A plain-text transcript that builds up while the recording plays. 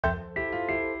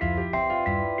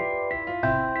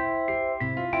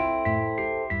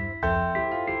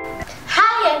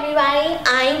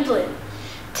I'm Blue.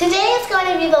 Today is going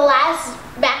to be the last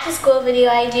back to school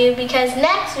video I do because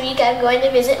next week I'm going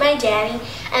to visit my daddy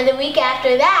and the week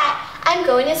after that I'm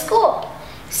going to school.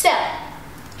 So,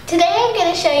 today I'm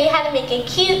going to show you how to make a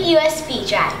cute USB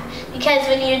drive because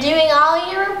when you're doing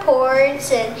all your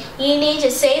reports and you need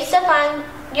to save stuff on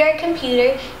your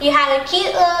computer, you have a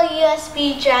cute little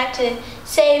USB drive to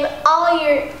save all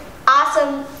your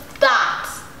awesome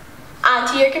thoughts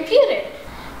onto your computer.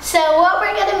 So what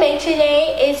we're going to make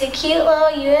today is a cute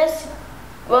little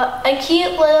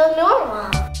narwhal.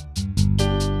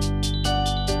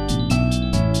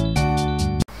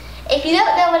 If you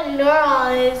don't know what a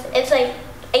narwhal is, it's like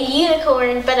a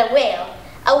unicorn but a whale.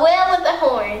 A whale with a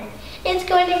horn. It's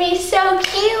going to be so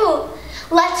cute.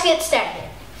 Let's get started.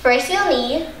 First you'll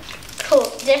need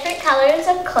different colors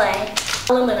of clay,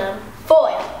 aluminum,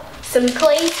 foil, some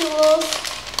clay tools,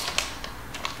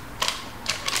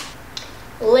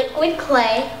 liquid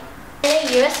clay, and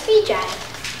a USB drive.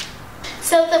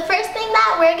 So the first thing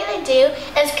that we're going to do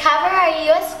is cover our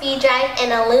USB drive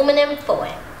in aluminum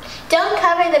foil. Don't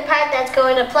cover the part that's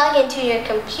going to plug into your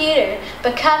computer,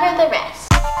 but cover the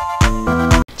rest.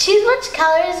 Choose which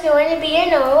color is going to be your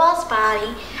narwhal's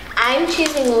body. I'm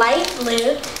choosing light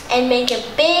blue and make a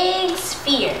big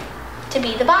sphere to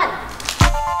be the body.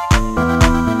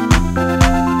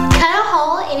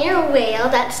 In your whale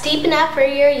that's deep enough for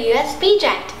your USB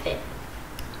drive to fit.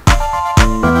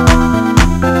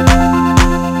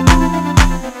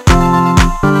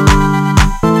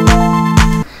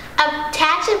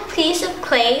 Attach a piece of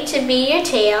clay to be your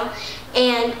tail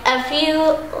and a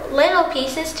few little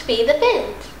pieces to be the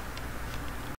fins.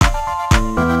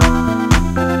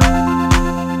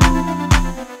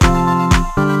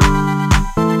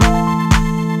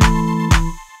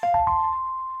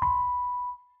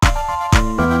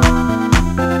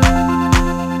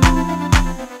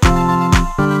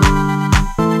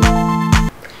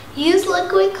 Use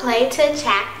liquid clay to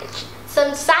attach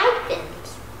some side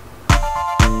fins.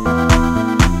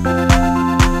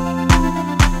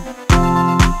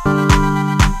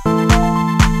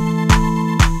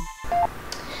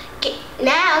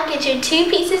 Now get your two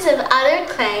pieces of other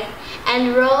clay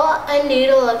and roll a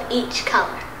noodle of each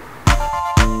color.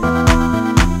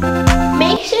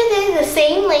 Make sure they're the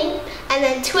same length and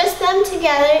then twist them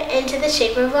together into the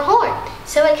shape of a horn.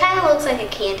 So it kind of looks like a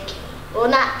candy cane. Well,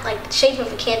 not like the shape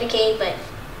of a candy cane, but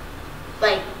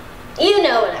like, you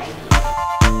know what I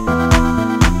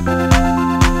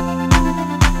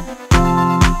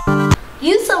mean.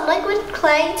 Use some liquid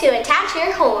clay to attach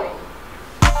your horn.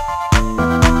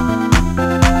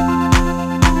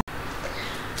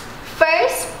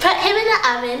 First, put him in the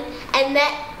oven and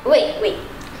then, wait.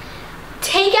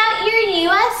 Take out your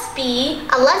USB,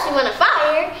 unless you want a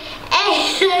fire,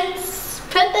 and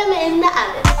put them in the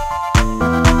oven.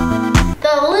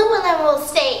 The aluminum will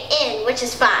stay in, which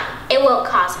is fine. It won't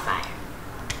cause a fire.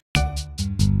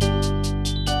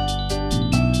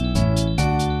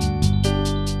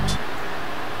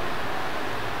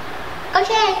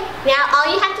 Okay, now all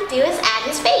you have to do is add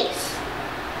his face.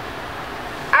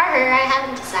 Or her, I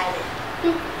haven't decided.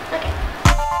 Okay.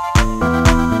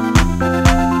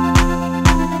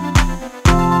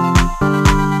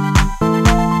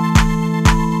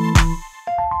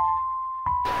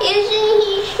 Isn't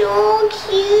he so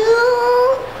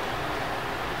cute?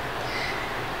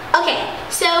 Okay,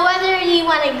 so whether you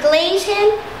want to glaze him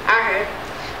or her,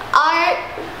 or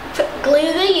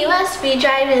glue the USB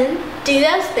drive in, do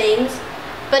those things.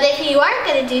 But if you aren't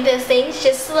going to do those things,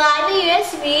 just slide the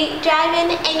USB drive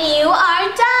in and you are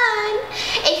done.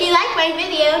 If you like my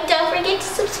video, don't forget to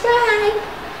subscribe.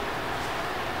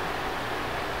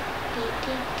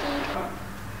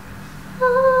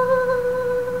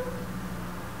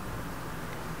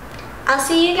 I'll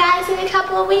see you guys in a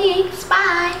couple of weeks.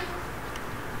 Bye.